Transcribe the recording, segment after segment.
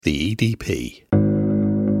The EDP.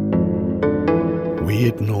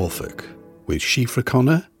 Weird Norfolk, with Shifra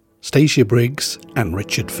Connor, Stacia Briggs and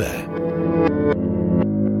Richard Fair.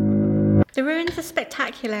 The ruins are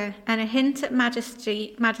spectacular and a hint at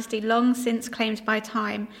majesty long since claimed by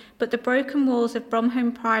time, but the broken walls of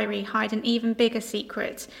Bromholm Priory hide an even bigger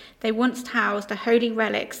secret. They once housed a holy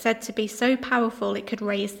relic said to be so powerful it could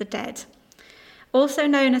raise the dead. Also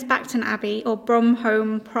known as Bacton Abbey or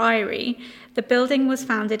Bromholm Priory, the building was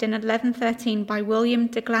founded in 1113 by William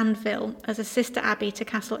de Glanville as a sister abbey to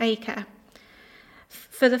Castle Acre.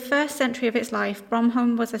 For the first century of its life,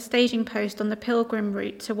 Bromholm was a staging post on the pilgrim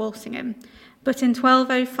route to Walsingham, but in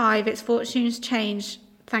 1205 its fortunes changed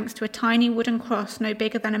thanks to a tiny wooden cross no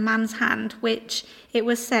bigger than a man's hand, which, it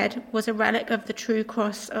was said, was a relic of the true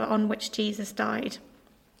cross on which Jesus died.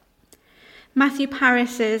 Matthew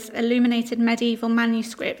Paris's illuminated medieval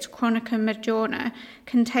manuscript, Chronica Majorna,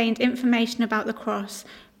 contained information about the cross,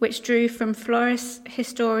 which drew from Floris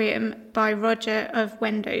Historium by Roger of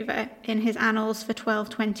Wendover in his Annals for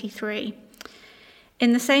 1223.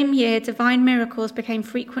 In the same year, divine miracles became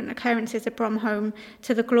frequent occurrences at Bromholm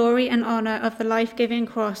to the glory and honour of the life-giving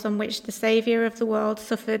cross on which the Saviour of the world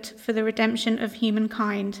suffered for the redemption of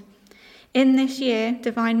humankind. In this year,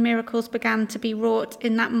 divine miracles began to be wrought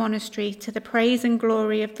in that monastery to the praise and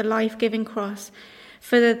glory of the life-giving cross,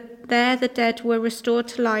 for there the dead were restored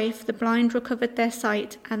to life, the blind recovered their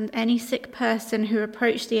sight, and any sick person who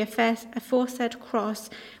approached the aforesaid cross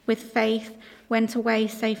with faith went away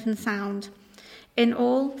safe and sound. In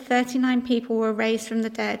all, 39 people were raised from the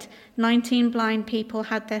dead, 19 blind people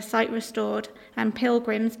had their sight restored, and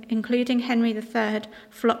pilgrims, including Henry III,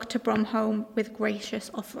 flocked to Bromholm with gracious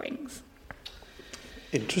offerings.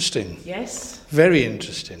 Interesting. Yes. Very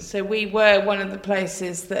interesting. So we were one of the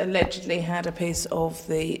places that allegedly had a piece of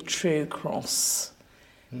the true cross,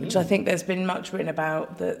 which I think there's been much written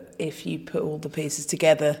about, that if you put all the pieces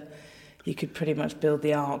together, you could pretty much build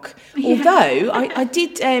the ark. Yeah. Although I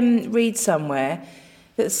did read somewhere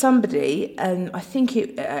that somebody, I think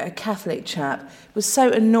a Catholic chap, was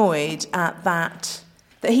so annoyed at that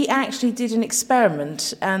he actually did an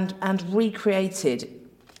experiment and recreated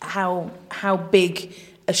how big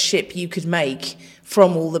a ship you could make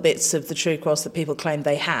from all the bits of the true cross that people claimed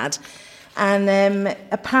they had. And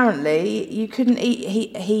apparently you couldn't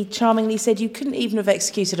he charmingly said you couldn't even have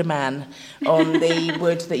executed a man on the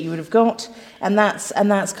wood that you would have got, and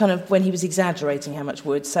that's kind of when he was exaggerating how much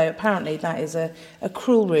wood. So apparently that is a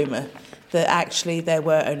cruel rumour that actually there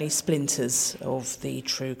were only splinters of the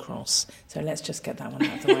true cross. So let's just get that one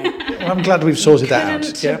out of the way. Well, I'm glad we've sorted that out.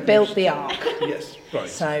 Couldn't have built the ark. Yes, right.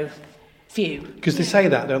 So few. Because they say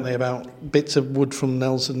that, don't they, about bits of wood from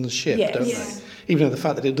Nelson's ship, don't they? Even though the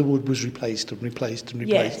fact that the wood was replaced and replaced and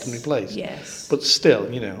replaced and replaced. Yes. But still, I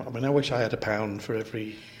mean, I wish I had £1 for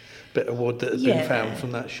every bit of wood that had been found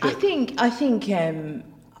from that ship. I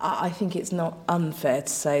think it's not unfair to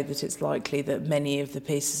say that it's likely that many of the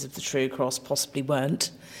pieces of the true cross possibly weren't.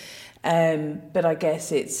 But I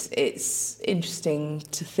guess it's interesting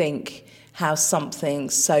to think how something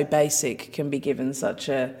so basic can be given such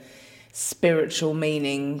a spiritual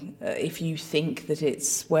meaning if you think that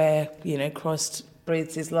it's where, Christ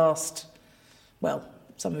breathed his last,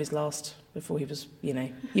 some of his last before he was, you know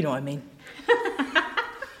what I mean.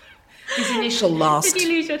 His initial last. Did you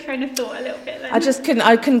lose your train of thought a little bit then?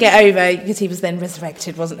 I couldn't get over, because he was then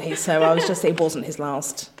resurrected, wasn't he? So I was just, it wasn't his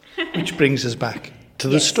last. Which brings us back to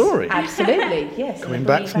the story. Absolutely, yes. Coming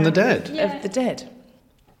back from the dead. Of the dead.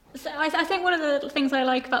 So I think one of the things I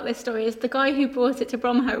like about this story is the guy who brought it to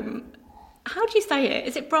Bromholm. How do you say it?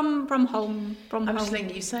 Is it Bromholm? I'm just letting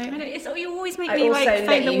you say it. You always make I me also say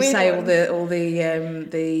let the you weird say ones. all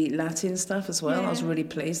the Latin stuff as well. Yeah. I was really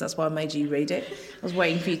pleased. That's why I made you read it. I was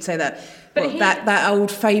waiting for you to say that. But that old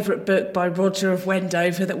favourite book by Roger of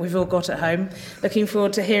Wendover that we've all got at home. Looking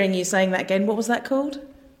forward to hearing you saying that again. What was that called?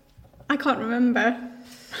 I can't remember.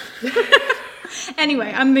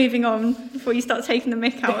 Anyway, I'm moving on before you start taking the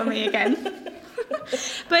mick out of me again.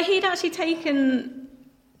 But he'd actually taken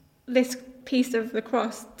this piece of the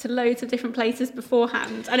cross to loads of different places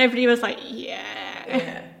beforehand, and everybody was like,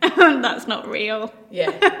 yeah. That's not real.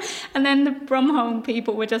 Yeah. And then the Bromholm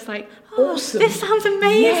people were just like, awesome. This sounds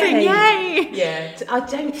amazing, yay! Yeah, I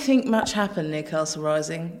don't think much happened near Castle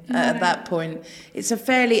Rising at that point. It's a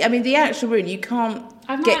fairly, the actual ruin, you can't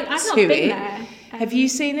get I've to not been it. there. Have you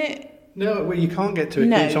seen it? No, well, you can't get to it.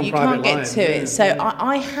 No, it's on you private can't line. get to it. So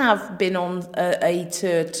I have been on a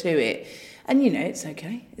tour to it, and it's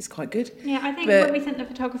okay. It's quite good. Yeah, I think when we sent the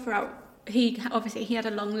photographer out, he had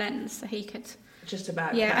a long lens, so he could just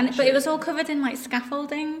about. Yeah, but it was all covered in like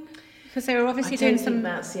scaffolding. Because they were obviously doing some...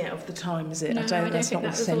 I don't think that's of the time, is it? No, that's not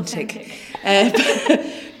authentic. It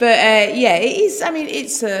is. I mean,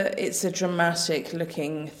 it's a dramatic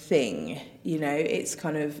looking thing. You know, it's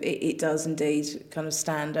kind of it does indeed kind of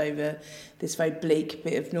stand over this very bleak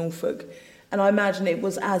bit of Norfolk. And I imagine it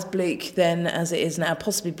was as bleak then as it is now,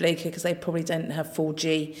 possibly bleaker because they probably don't have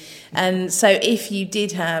 4G. And so if you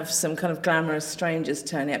did have some kind of glamorous strangers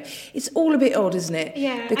turning up, it's all a bit odd, isn't it?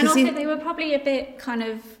 Yeah, because and also they were probably a bit kind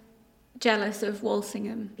of jealous of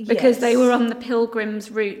Walsingham because they were on the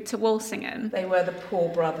pilgrims' route to Walsingham. They were the poor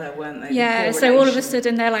brother, weren't they? Yeah, so all of a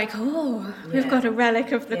sudden they're like, we've got a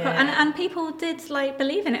relic of the cross. And people did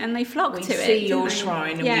believe in it and they flocked to it. We see your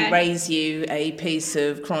shrine and we raise you a piece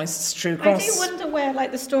of Christ's true cross. I do wonder where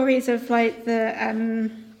the stories of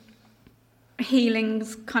the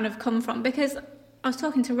healings kind of come from, because I was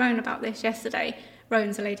talking to Rowan about this yesterday.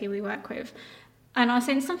 Rowan's a lady we work with. And I was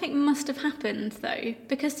saying something must have happened, though,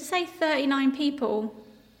 because to say 39 people,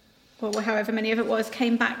 or however many of it was,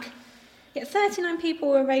 came back, 39 people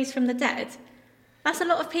were raised from the dead. That's a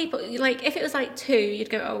lot of people. Like, if it was 2, you'd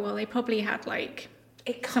go, oh, well, they probably had,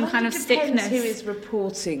 some kind of sickness. Who is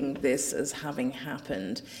reporting this as having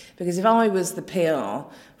happened? Because if I was the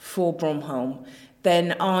PR for Bromholm,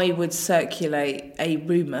 then I would circulate a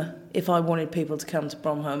rumour if I wanted people to come to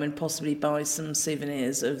Bromholm and possibly buy some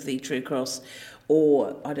souvenirs of the True Cross,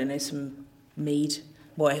 or, I don't know, some mead,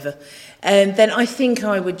 whatever. And then I think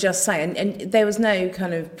I would just say, and there was no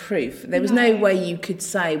kind of proof. There was no way you could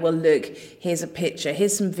say, well, look, here's a picture,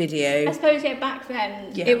 here's some video. I suppose, back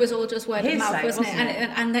then, it was all just word of mouth, wasn't it?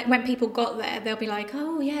 And when people got there, they'll be like,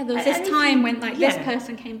 oh, yeah, there was this time when, this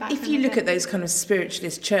person came back. If you look at those kind of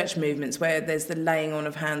spiritualist church movements where there's the laying on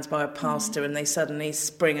of hands by a pastor and they suddenly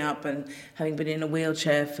spring up and having been in a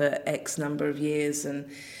wheelchair for X number of years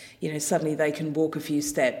and, suddenly they can walk a few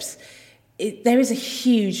steps. There is a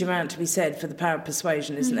huge amount to be said for the power of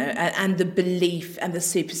persuasion, isn't there? And the belief and the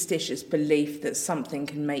superstitious belief that something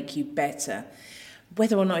can make you better.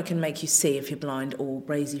 Whether or not it can make you see if you're blind or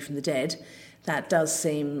raise you from the dead, that does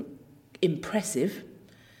seem impressive.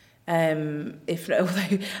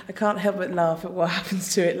 Although I can't help but laugh at what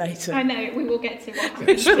happens to it later. I know, we will get to what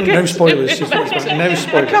happens. No spoilers, just no spoilers.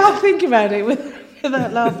 I can't think about it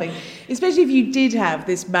without laughing. Especially if you did have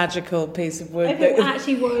this magical piece of wood. If it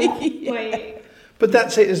actually was. Wait. But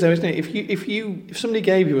that's it, isn't it? If somebody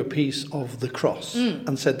gave you a piece of the cross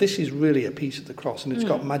and said, this is really a piece of the cross and it's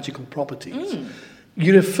got magical properties,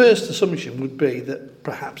 your first assumption would be that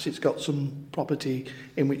perhaps it's got some property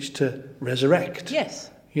in which to resurrect. Yes.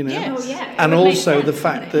 Yes. And also the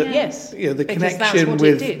fact that the because connection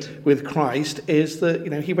with Christ is that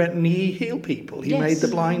he went and he healed people. He made the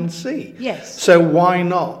blind see. Yes. So why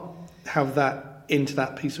not have that into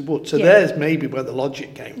that piece of wood? So there's maybe where the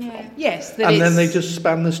logic came from. Yes. And then they just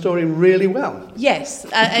span the story really well. Yes.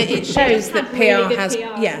 It shows that PR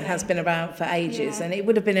has been about for ages, and it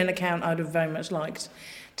would have been an account I'd have very much liked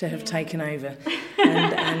to have taken over.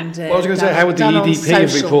 And I was going to say, how would the EDP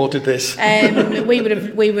have reported this? We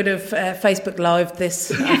would have Facebook Live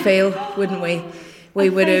this, I feel, wouldn't we? We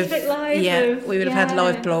would have had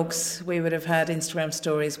live blogs. We would have had Instagram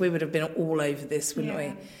stories. We would have been all over this, wouldn't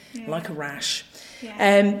we? Yeah. Like a rash.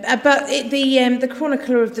 Yeah. But the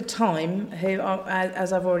chronicler of the time, who,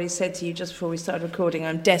 as I've already said to you just before we started recording,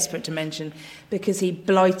 I'm desperate to mention because he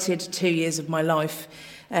blighted 2 years of my life.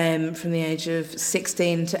 From the age of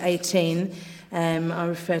 16 to 18, I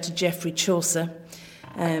refer to Geoffrey Chaucer.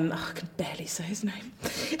 I can barely say his name.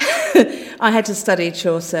 I had to study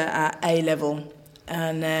Chaucer at A-level,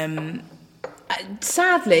 and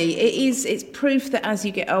sadly, it's proof that as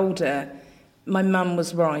you get older, my mum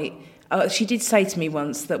was right. She did say to me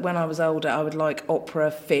once that when I was older, I would like opera,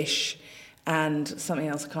 fish, and something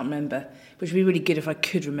else I can't remember, which would be really good if I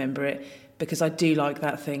could remember it, because I do like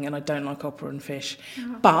that thing and I don't like opera and fish.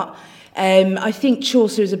 Oh. But I think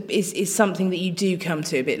Chaucer is something that you do come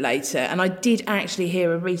to a bit later. And I did actually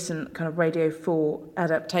hear a recent kind of Radio 4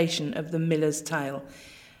 adaptation of The Miller's Tale.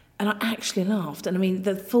 And I actually laughed. And I mean,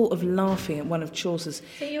 the thought of laughing at one of Chaucer's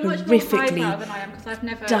horrifically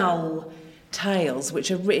dull tales, which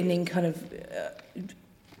are written in kind of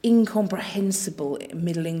incomprehensible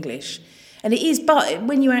Middle English. And it is, but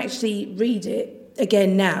when you actually read it,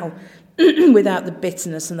 again now, without the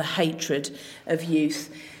bitterness and the hatred of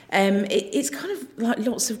youth. It's kind of like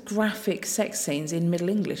lots of graphic sex scenes in Middle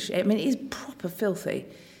English. I mean, it is proper filthy.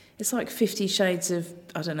 It's like 50 Shades of,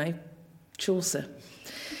 I don't know, Chaucer.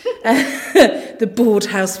 The bored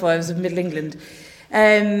housewives of Middle England.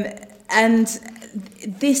 And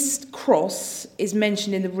this cross is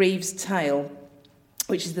mentioned in the Reeve's Tale,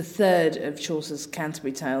 which is the third of Chaucer's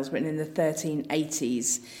Canterbury Tales, written in the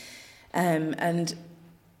 1380s. And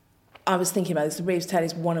I was thinking about this. The Reeves Tale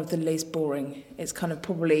is one of the least boring. It's kind of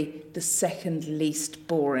probably the second least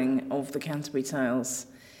boring of the Canterbury Tales.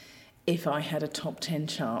 If I had a top 10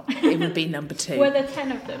 chart, it would be number 2. Were there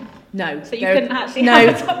 10 of them? No. So you couldn't actually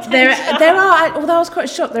have a top 10 chart? There are, although I was quite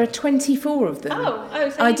shocked, there are 24 of them.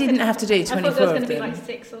 So I didn't have to do 24 I thought there was going of to be them. like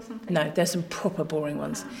 6 or something. No, there's some proper boring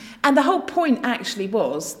ones. And the whole point actually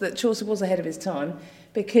was that Chaucer was ahead of his time,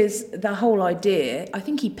 because the whole idea, I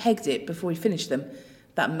think he pegged it before he finished them.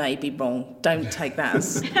 That may be wrong. Don't take that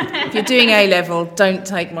as... if you're doing A-level, don't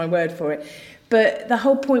take my word for it. But the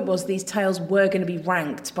whole point was these tales were going to be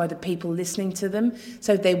ranked by the people listening to them,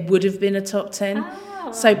 so there would have been a top 10.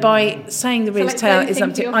 Oh. So by saying the Reeves Tale is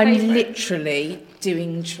voting for your I'm favourite. literally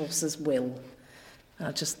doing Chaucer's will.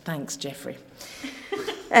 Just thanks, Geoffrey.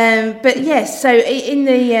 But yes, so in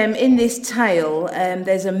this tale,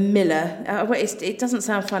 there's a miller. It doesn't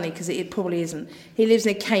sound funny because it probably isn't. He lives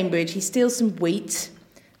near Cambridge. He steals some wheat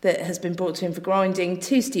that has been brought to him for grinding.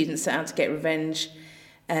 2 students set out to get revenge.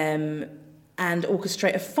 And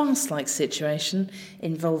orchestrate a farce-like situation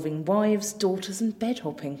involving wives, daughters and bed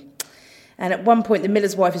hopping. And at one point, the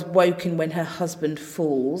miller's wife is woken when her husband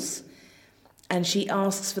falls, and she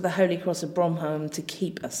asks for the Holy Cross of Bromholm to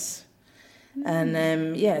keep us. And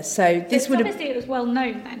so this would have... Obviously it was well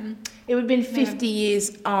known then. It would have been 50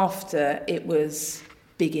 years after it was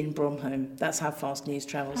big in Bromholm. That's how fast news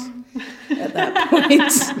travels at that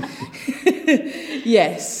point.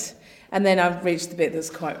 Yes. And then I've reached the bit that's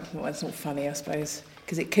quite... Well, it's not funny, I suppose,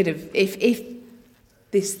 because it could have... If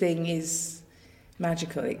this thing is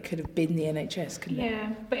magical, it could have been the NHS, couldn't it? Yeah,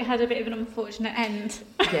 but it had a bit of an unfortunate end.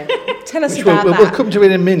 Yeah. Tell us Which about that. we'll come to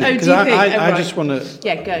in a minute, Oh, because do you think? I Right. just want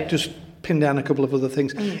to go. just pin down a couple of other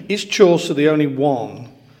things. Is Chaucer the only one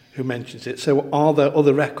who mentions it? So are there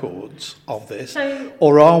other records of this?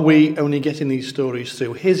 Or are we only getting these stories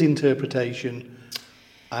through his interpretation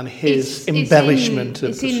and his embellishment of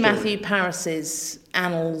the story? It's in Matthew Paris's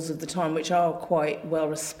Annals of the time, which are quite well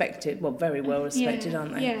respected, very well respected,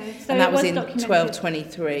 aren't they? Yeah, so and that it was was in documented.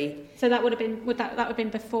 1223. So that would have been that would have been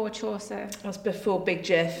before Chaucer. That's before Big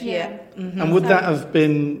Jeff, yeah. Mm-hmm. And would that have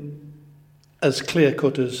been as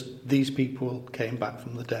clear-cut as these people came back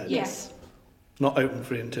from the dead? Yes. Not open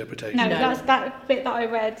for interpretation? No, that's that bit that I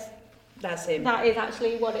read. That's him. That is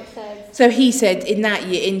actually what it says. So he said in that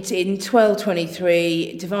year, in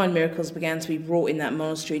 1223, divine miracles began to be wrought in that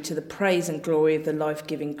monastery to the praise and glory of the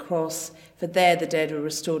life-giving cross. For there the dead were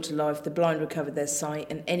restored to life, the blind recovered their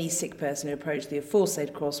sight, and any sick person who approached the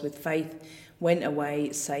aforesaid cross with faith went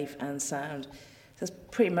away safe and sound. So that's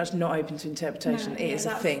pretty much not open to interpretation. It is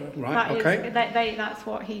a thing. Right, okay. That's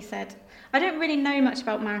what he said. I don't really know much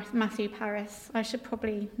about Matthew Paris. I should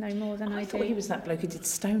probably know more than I do. I thought he was that bloke who did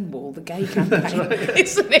Stonewall, the gay campaign,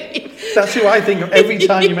 isn't he? That's who I think of every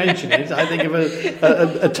time you mention it. I think of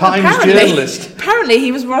a Times journalist. Apparently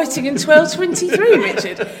he was writing in 1223,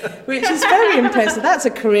 Richard, which is very impressive. That's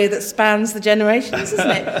a career that spans the generations,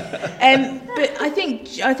 isn't it? But I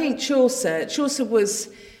think Chaucer was,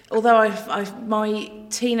 although my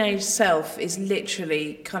teenage self is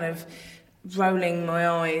literally kind of rolling my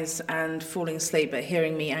eyes and falling asleep at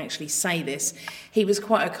hearing me actually say this. He was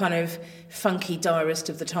quite a kind of funky diarist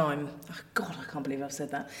of the time. Oh, God, I can't believe I've said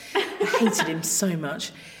that. I hated him so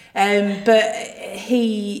much. But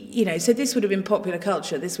he, so this would have been popular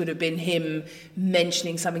culture. This would have been him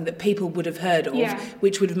mentioning something that people would have heard of,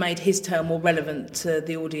 which would have made his tale more relevant to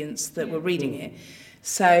the audience that were reading it.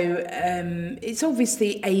 So it's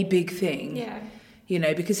obviously a big thing,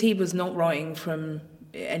 because he was not writing from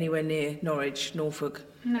anywhere near Norwich, Norfolk,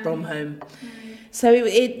 Bromholm. No. So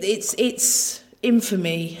its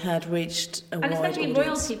infamy had reached a wide audience. And especially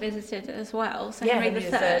royalty visited as well, so Henry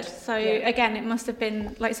III. So again, it must have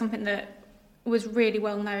been like something that was really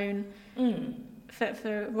well known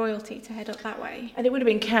for royalty to head up that way. And it would have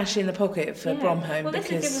been cash in the pocket for Bromholm. Well,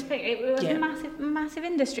 this is the thing. It was a massive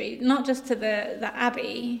industry, not just to the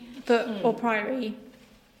abbey, but or priory.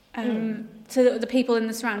 To the people in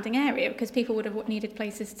the surrounding area, because people would have needed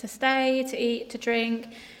places to stay, to eat, to drink,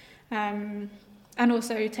 and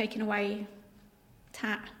also taking away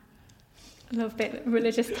tat. I love a bit of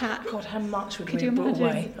religious tat. God, how much would we have brought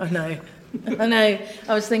away? I know.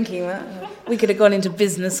 I was thinking that we could have gone into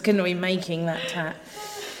business, couldn't we, making that tat?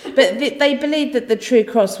 But they believed that the true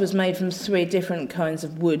cross was made from 3 different kinds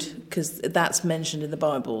of wood, because that's mentioned in the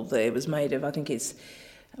Bible that it was made of. I think it's...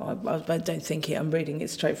 I don't think it. I'm reading it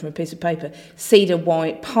straight from a piece of paper. Cedar,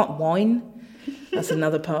 wine. That's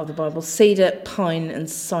another part of the Bible. Cedar, pine, and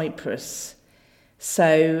cypress.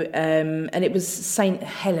 So, and it was Saint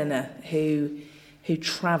Helena who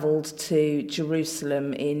travelled to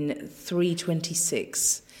Jerusalem in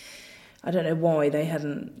 326, I don't know why they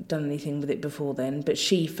hadn't done anything with it before then, but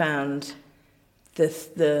she found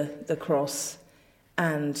the cross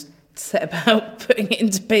and set about putting it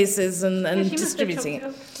into pieces and distributing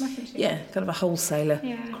it. Yeah, kind of a wholesaler,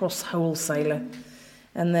 cross wholesaler.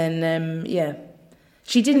 And then,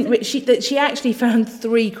 she didn't. She actually found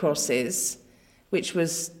 3 crosses, which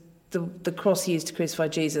was the cross used to crucify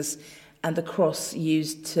Jesus, and the cross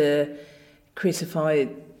used to crucify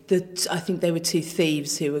I think they were 2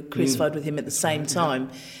 thieves who were crucified with him at the same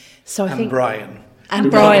time. So I think Brian.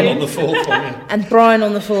 And Brian on the 4th one. Yeah. And Brian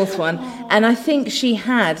on the 4th one. And I think she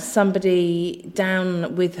had somebody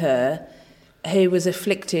down with her who was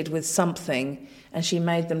afflicted with something, and she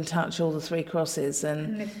made them touch all the 3 crosses,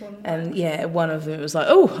 and one of them was like,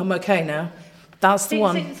 oh, I'm okay now. That's the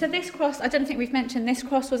one. So this cross, I don't think we've mentioned, this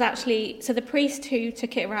cross was actually, so the priest who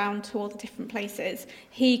took it around to all the different places,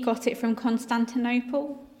 he got it from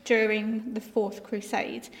Constantinople during the 4th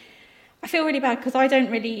Crusade. I feel really bad because I don't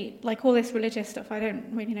really, like all this religious stuff, I don't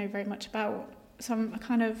really know very much about. So I'm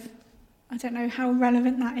I don't know how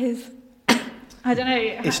relevant that is. I don't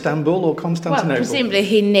know. Istanbul or Constantinople? Well, presumably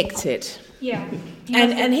he nicked it. Yeah.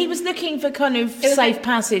 And he was looking for kind of safe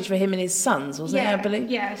passage for him and his sons, wasn't it, I believe?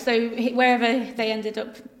 Yeah, so wherever they ended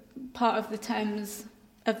up, part of the terms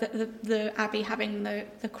of the abbey having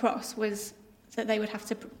the cross was that they would have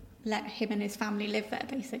to let him and his family live there,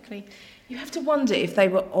 basically. You have to wonder if they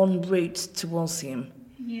were en route to Walsingham.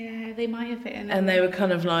 Yeah, they might have been. And they were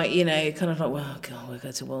kind of like, well, God, we'll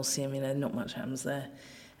go to Walsingham, not much happens there.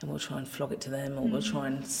 And we'll try and flog it to them, or we'll try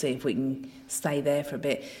and see if we can stay there for a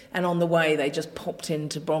bit. And on the way, they just popped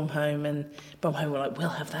into Bromholm, and Bromholm were like, we'll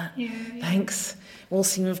have that. Yeah. Thanks.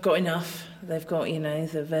 Walsingham have got enough. They've got,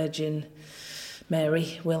 the Virgin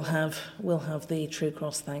Mary. We'll have the True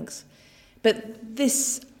Cross, thanks. But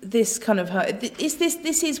this kind of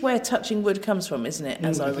this is where touching wood comes from, isn't it?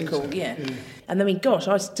 As I recall, so. Yeah. And I mean, gosh,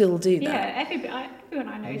 I still do that. Yeah, everyone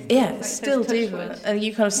I know. Still do that. And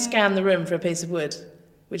you kind of scan the room for a piece of wood,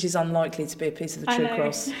 which is unlikely to be a piece of the True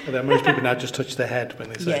Cross. Although most people now just touch their head when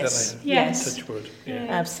they say, don't they? Yes. Touch wood. Yeah.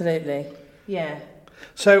 Absolutely. Yeah.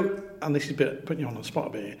 So, and this is putting you on the spot a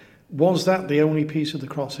bit, was that the only piece of the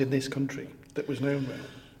cross in this country that was known about?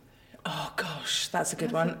 Oh gosh, that's a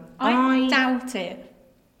good one. I doubt it.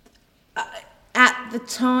 At the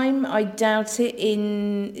time, I doubt it.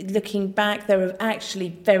 In looking back, there are actually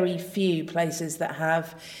very few places that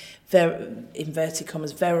have, inverted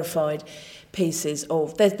commas, verified pieces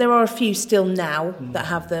of. There are a few still now that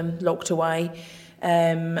have them locked away.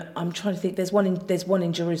 I'm trying to think. There's one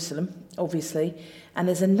in Jerusalem, obviously, and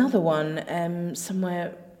there's another one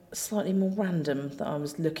somewhere slightly more random that I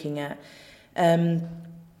was looking at.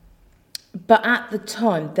 But at the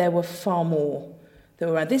time, there were far more that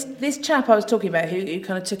were around. This chap I was talking about, who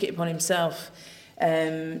kind of took it upon himself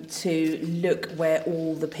to look where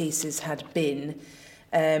all the pieces had been,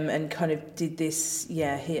 and kind of did this.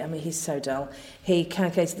 Yeah, he's so dull. He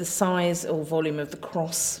calculated the size or volume of the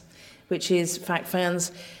cross, which is, fact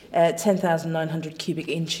fans, 10,900 cubic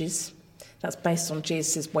inches. That's based on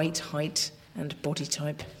Jesus' weight, height, and body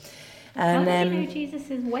type. And, how do you know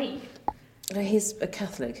Jesus' weight? He's a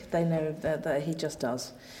Catholic. They know that he just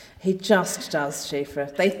does. He just does,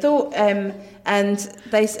 Shifra. They thought,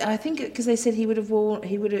 I think because they said he would have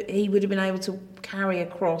been able to carry a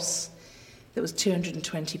cross that was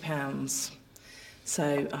 220 pounds.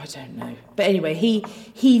 So I don't know. But anyway,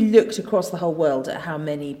 he looked across the whole world at how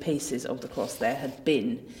many pieces of the cross there had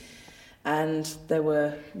been, and there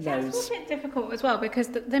were loads. That's a bit difficult as well, because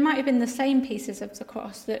there might have been the same pieces of the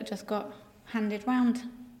cross that just got handed round.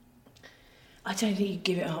 I don't think you'd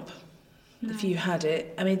give it up if you had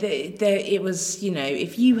it. I mean, it was,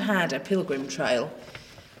 if you had a pilgrim trail,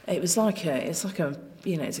 it's like a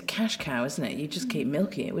cash cow, isn't it? You just keep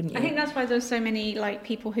milking it, wouldn't you? I think that's why there's so many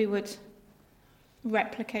people who would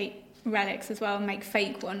replicate relics as well and make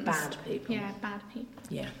fake ones. Bad people. Yeah, bad people.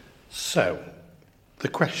 Yeah. So, the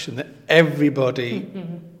question that everybody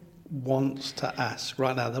wants to ask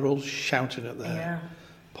right now, they're all shouting at their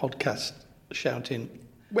podcast, shouting,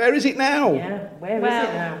 where is it now? Yeah, where is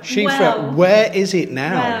it now? Shifra, where is it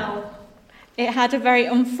now? Well, it had a very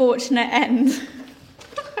unfortunate end.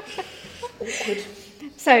 Awkward.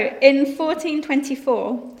 So, in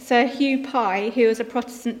 1424, Sir Hugh Pye, who was a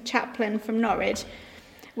Protestant chaplain from Norwich,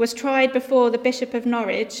 was tried before the Bishop of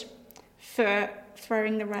Norwich for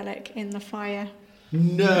throwing the relic in the fire.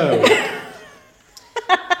 No.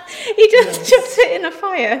 He just chucked it in a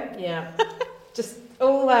fire. Yeah. Just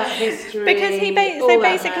all that history. Because he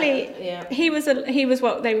was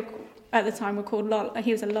what they were at the time were called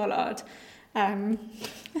he was a lollard.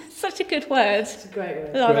 Such a good word. It's a great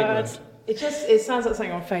word. Lollard. It sounds like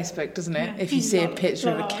something on Facebook, doesn't it? Yeah. If you see a picture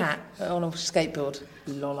of a Lollard. cat on a skateboard.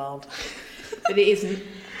 Lollard. But it isn't.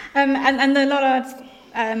 And the Lollards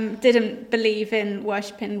didn't believe in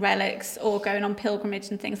worshipping relics or going on pilgrimage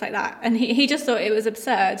and things like that. And he just thought it was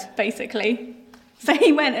absurd, basically. So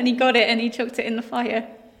he went and he got it and he chucked it in the fire.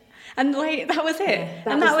 And that was it. Yeah,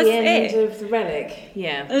 that was the end it. of the relic.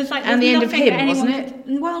 Yeah. It was like, and the end of nothing him, that wasn't anyone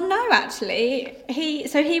it? Well, no, actually. He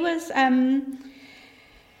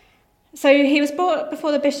was brought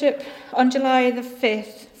before the bishop on July the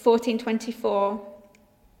 5th, 1424,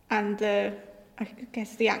 and I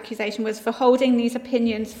guess the accusation was for holding these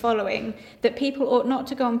opinions following that people ought not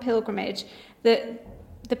to go on pilgrimage, that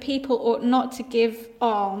the people ought not to give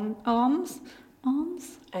alms,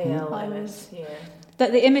 ALMS, yeah.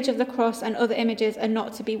 that the image of the cross and other images are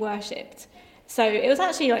not to be worshipped. So it was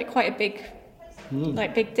actually like quite a big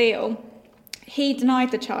deal. He denied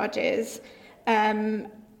the charges. So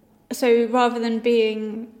rather than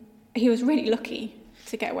he was really lucky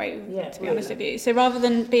to get away, to be honest with you. So rather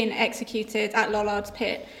than being executed at Lollard's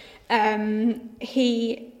Pit,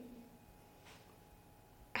 he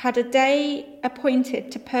had a day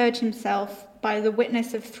appointed to purge himself by the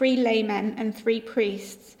witness of 3 laymen and 3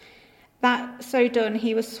 priests. That so done,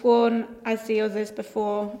 he was sworn as the others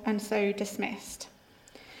before, and so dismissed.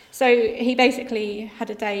 So he basically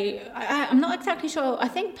had a day. I'm not exactly sure. I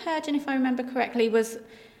think purging, if I remember correctly, was.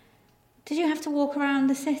 Did you have to walk around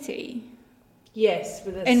the city? Yes,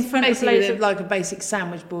 with in front of loads of like a basic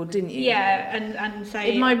sandwich board, didn't you? Yeah, and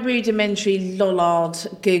say. In my rudimentary Lollard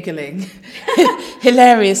googling,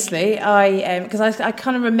 hilariously, because I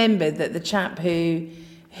kind of remembered that the chap who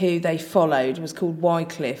they followed was called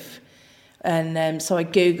Wycliffe, and so I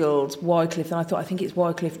googled Wycliffe, and I think it's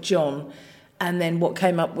Wycliffe John, and then what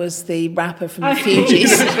came up was the rapper from the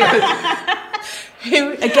Fugees,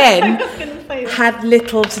 who again had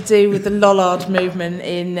little to do with the Lollard movement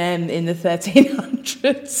in the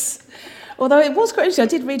 1300s. Although it was quite interesting, I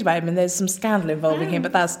did read about him, and there's some scandal involving him,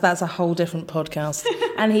 but that's a whole different podcast.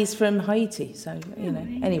 And he's from Haiti, so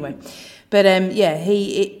anyway. But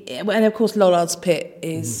and of course Lollard's Pit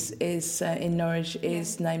is in Norwich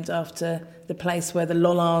is named after the place where the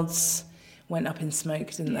Lollards went up in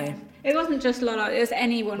smoke, didn't they? It wasn't just Lollard, it was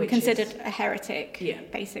anyone considered a heretic,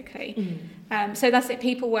 basically. So that's it,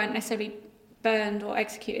 people weren't necessarily burned or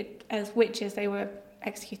executed as witches, they were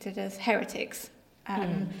executed as heretics.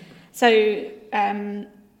 So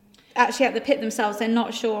actually at the pit themselves, they're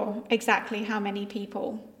not sure exactly how many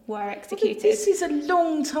people were executed. Well, this is a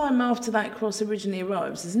long time after that cross originally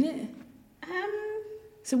arrives, isn't it?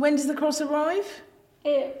 So when does the cross arrive?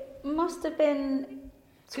 It must have been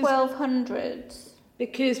 1200s.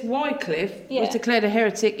 Because Wycliffe was declared a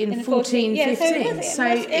heretic in 1415. So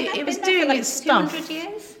it was doing its stuff. 200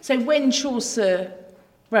 years? So when Chaucer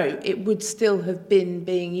wrote, it would still have been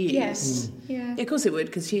being used. Yes. Yeah. Of course it would,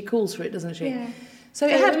 because she calls for it, doesn't she? Yeah. So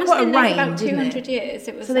it had quite a reign, about didn't 200 it? years.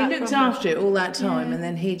 It was so they looked after it all that time, and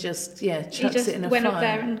then he just chucks it in a fire. He just went up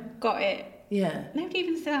there and got it. Yeah. Nobody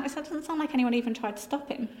even said that. It doesn't sound like anyone even tried to stop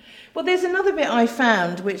him. Well, there's another bit I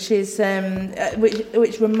found, which is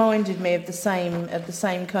which reminded me of the same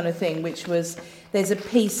kind of thing, which was is a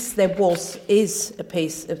piece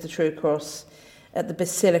of the True Cross at the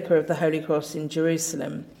Basilica of the Holy Cross in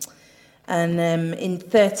Jerusalem. And in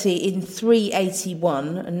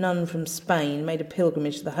 381, a nun from Spain made a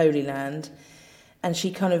pilgrimage to the Holy Land, and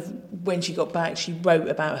she kind of, when she got back, she wrote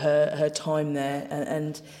about her time there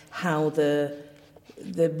and how the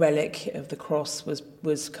relic of the cross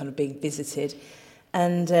was kind of being visited,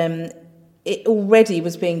 and it already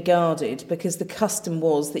was being guarded, because the custom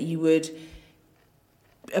was that you would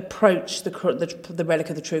approach the relic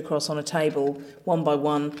of the True Cross on a table one by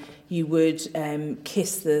one. You would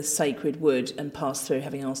kiss the sacred wood and pass through,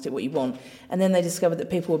 having asked it what you want. And then they discovered that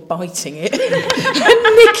people were biting it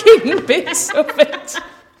and nicking bits of it.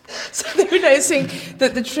 So they were noticing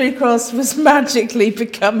that the True Cross was magically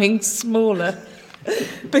becoming smaller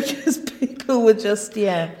because people were just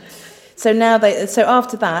So now so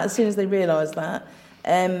after that, as soon as they realised that,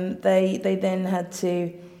 they then had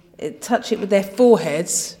to touch it with their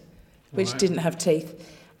foreheads, which didn't have teeth,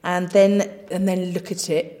 and then look at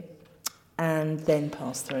it, and then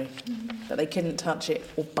pass through. But they couldn't touch it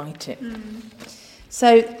or bite it.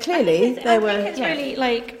 So clearly I think it's really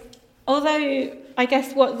although I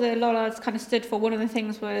guess what the Lollards kind of stood for, one of the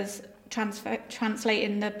things was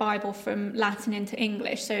translating the Bible from Latin into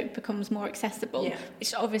English, so it becomes more accessible, which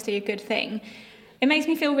is obviously a good thing. It makes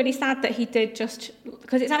me feel really sad that he did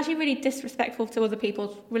because it's actually really disrespectful to other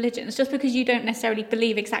people's religions. Just because you don't necessarily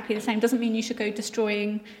believe exactly the same doesn't mean you should go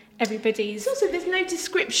destroying everybody's. Also, there's no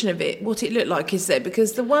description of it, what it looked like, is there?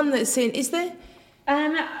 Because the one that's in, is there?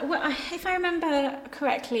 If I remember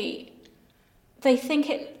correctly, they think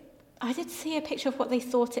it. I did see a picture of what they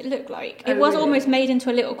thought it looked like. It was almost made into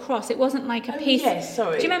a little cross. It wasn't like a piece. Yes,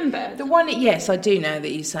 sorry. Do you remember? The one, yes, I do know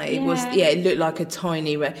that you say it was. Yeah, it looked like a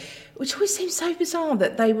tiny, which always seems so bizarre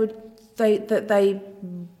that they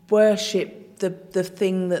worship the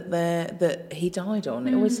thing that he died on.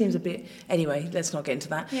 It always seems a bit. Anyway, let's not get into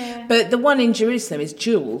that. Yeah. But the one in Jerusalem is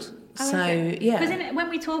jewelled. Yeah. Because when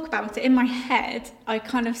we talk about it, in my head, I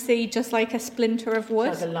kind of see just like a splinter of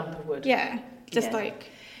wood. Like a lump of wood. Yeah, just like.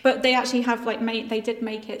 But they actually have they did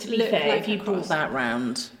make it to be look fair, like if you a brought cross. that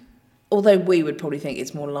round, although we would probably think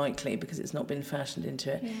it's more likely because it's not been fashioned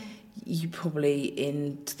into it, you probably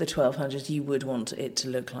in the 1200s you would want it to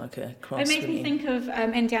look like a cross. It makes me think of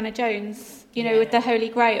Indiana Jones, with the Holy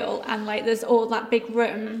Grail, and like there's all that big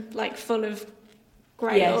room like full of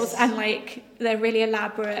grails, and like they're really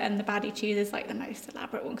elaborate, and the baddie chooses like the most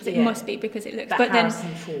elaborate one because it must be because it looks. But Harrison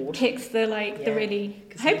then Ford picks the really.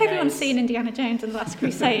 I hope everyone's seen Indiana Jones and the Last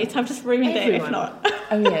Crusade. I've just ruined it if not.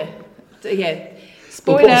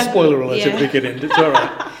 Spoiler. Spoiler alert at the beginning. It's all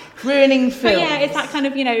right. Ruining films. But yeah, it's that kind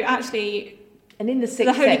of actually. And in the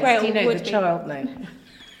Sixth Holy Sense, Grail the would child name.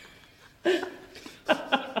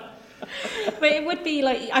 But it would be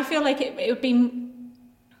like I feel like it would be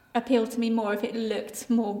appeal to me more if it looked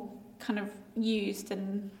more kind of used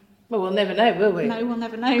and. Well, we'll never know, will we? No, we'll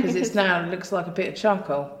never know because it now looks like a bit of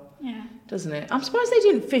charcoal. Yeah. Doesn't it? I'm surprised they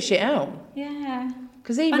didn't fish it out. Yeah.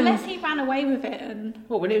 Because unless he ran away with it and.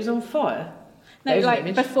 What, when it was on fire? No,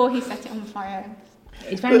 like before he set it on fire.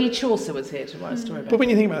 If only Chaucer was here to write a story about it. But when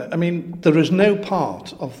you think about it, I mean, there is no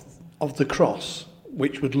part of the cross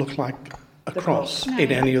which would look like a cross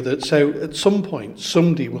in any other. So at some point,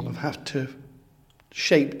 somebody will have had to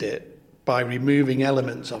shaped it by removing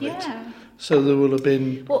elements of it. So there will have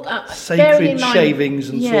been sacred shavings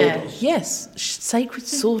and sawdust. Yes, sacred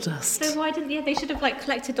sawdust. So why didn't they should have like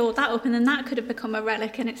collected all that up, and then that could have become a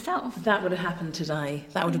relic in itself. That would have happened today.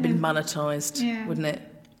 That would have been monetised, wouldn't it?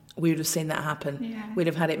 We would have seen that happen. Yeah. We'd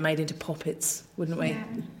have had it made into poppets, wouldn't we? Yeah.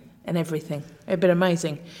 And everything. It'd been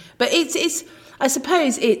amazing. But it's I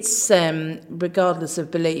suppose it's regardless of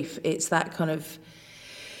belief, it's that kind of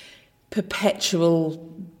perpetual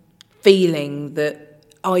feeling that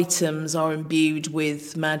items are imbued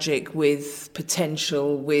with magic, with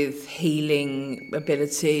potential, with healing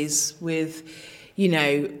abilities, with,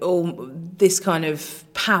 all this kind of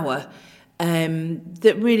power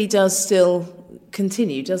that really does still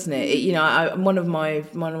continue, doesn't it? One of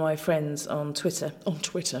my friends on Twitter,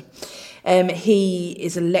 he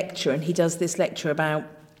is a lecturer, and he does this lecture about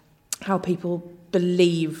how people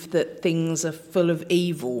believe that things are full of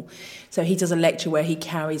evil. So he does a lecture where he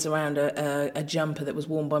carries around a jumper that was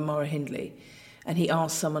worn by Maura Hindley, and he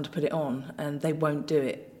asks someone to put it on, and they won't do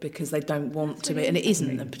it because they don't want to be. And it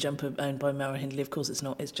isn't a jumper owned by Maura Hindley, of course it's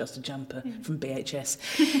not. It's just a jumper from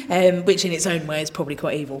BHS, which in its own way is probably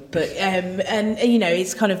quite evil. But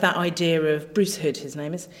it's kind of that idea of Bruce Hood, his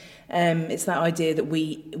name is. It's that idea that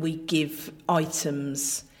we give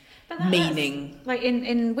items meaning, like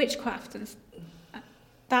in witchcraft and.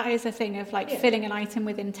 That is a thing of filling an item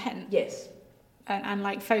with intent. Yes. And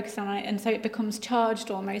like focusing on it, and so it becomes charged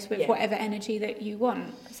almost with whatever energy that you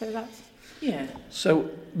want. So that's. Yeah. So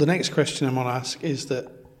the next question I want to ask is that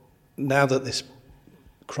now that this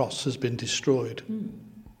cross has been destroyed,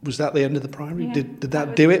 was that the end of the Priory? Yeah, did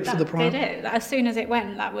that do it for the Priory? Did it. As soon as it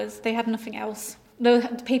went, they had nothing else.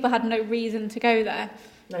 People had no reason to go there.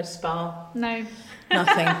 No spa. No.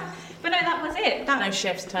 Nothing. But no, that was it. No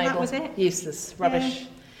chef's table. That was it. Useless. Rubbish.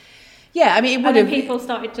 Yeah, I mean, it would have. And people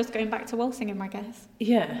started just going back to Walsingham, I guess.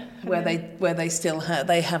 Yeah, where they still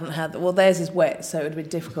haven't had. Well, theirs is wet, so it would be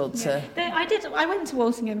difficult to. I went to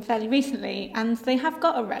Walsingham fairly recently, and they have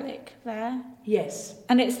got a relic there. Yes.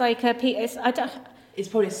 And it's like a piece. It's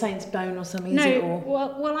probably a saint's bone or something. No, is it? Or?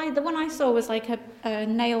 Well, the one I saw was like a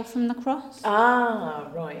nail from the cross. Ah,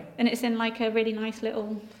 right. And it's in like a really nice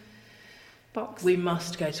little box. We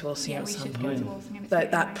must go to Walsingham at some point.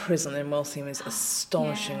 That prison in Walsingham is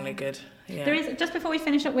astonishingly good. Yeah. There is, just before we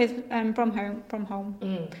finish up with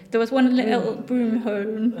Bromholm, there was one little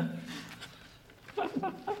Broomholm.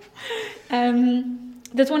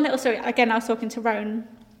 There's one little story. Again, I was talking to Roan,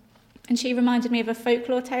 and she reminded me of a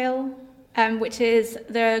folklore tale, which is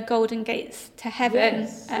the Golden Gates to Heaven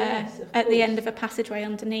at the end of a passageway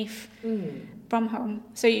underneath Bromholm.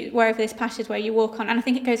 So wherever this passageway you walk on, and I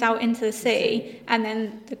think it goes out into the sea, and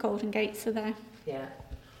then the Golden Gates are there. Yeah.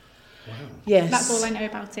 Yes. That's all I know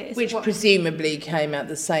about it. Which presumably came at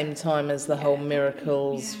the same time as the whole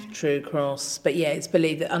Miracles, True Cross. But yeah, it's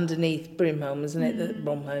believed that underneath Brimholm, isn't it? The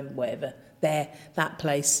Bromholm, whatever. There, that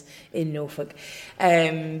place in Norfolk.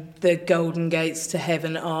 The Golden Gates to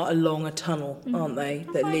Heaven are along a tunnel, aren't they?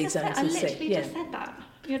 That leads down to the sea. I literally just said that.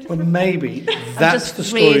 Well, maybe that's the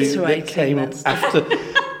story that came up after.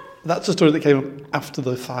 That's the story that came up after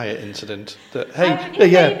the fire incident. That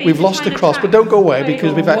we've lost the cross, but don't go away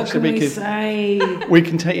because we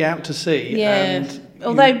can take you out to sea. Yeah.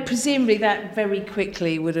 Although presumably that very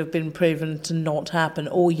quickly would have been proven to not happen,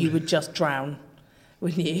 or you would just drown,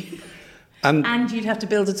 wouldn't you? And you'd have to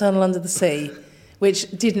build a tunnel under the sea, which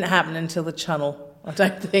didn't happen until the channel. I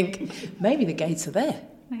don't think. Maybe the gates are there.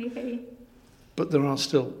 Maybe. But there are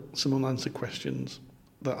still some unanswered questions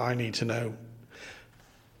that I need to know.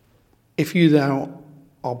 If you now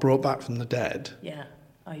are brought back from the dead... Yeah,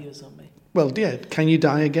 are you a zombie? Well, yeah, can you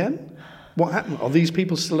die again? What happened? Are these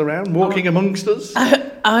people still around, walking amongst us?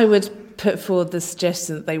 I would put forward the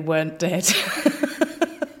suggestion that they weren't dead.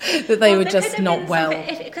 That they were just not well.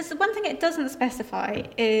 Because the one thing it doesn't specify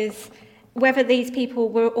is whether these people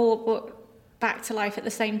were all brought back to life at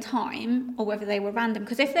the same time or whether they were random.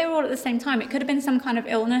 Because if they were all at the same time, it could have been some kind of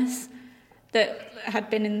illness that had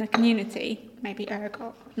been in the community. Maybe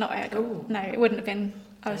ergot. Not ergot. Ooh. No, it wouldn't have been.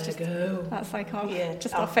 I was ergo. That's like our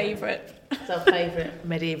favourite. It's our favourite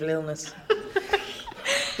medieval illness.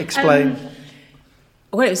 Explain.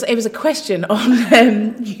 Well, it was a question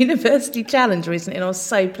on University Challenge recently, and I was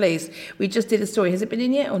so pleased. We just did a story. Has it been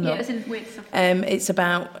in yet or not? Yeah, it's in Weird Suffolk. It's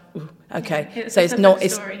about. Okay, so it's not.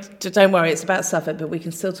 Story. Don't worry, it's about Suffolk, but we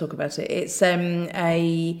can still talk about it. It's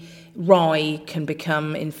a rye can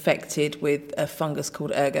become infected with a fungus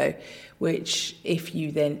called ergo, which, if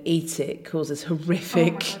you then eat it, causes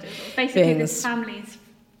horrific things. Basically, this families,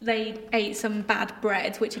 they ate some bad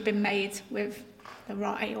bread which had been made with the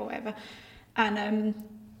rye or whatever, and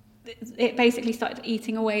it basically started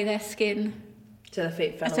eating away their skin. So their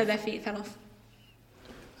feet fell off. So their feet fell off.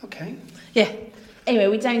 Okay. Yeah. Anyway,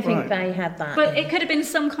 we don't think they had that. But it could have been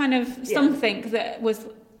some kind of something that was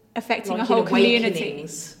affecting a whole community.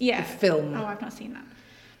 Yeah. The film. Oh, I've not seen that.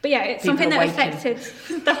 But yeah, it's something that affected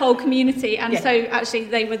the whole community, and so actually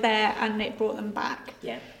they were there and it brought them back.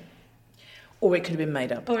 Yeah. Or it could have been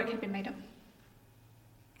made up.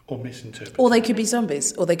 Or misinterpreted. Or they could be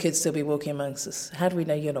zombies, or they could still be walking amongst us. How do we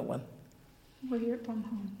know you're not one? Were you at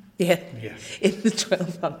Bromholm? Yeah. In the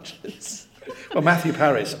 1200s. Well, Matthew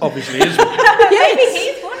Paris obviously is one. Yes. Maybe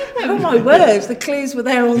he's one of them. Oh my word, the clues were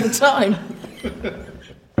there all the time.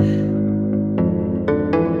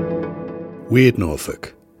 Weird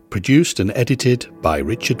Norfolk, produced and edited by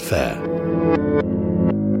Richard Fair.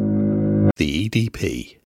 The EDP.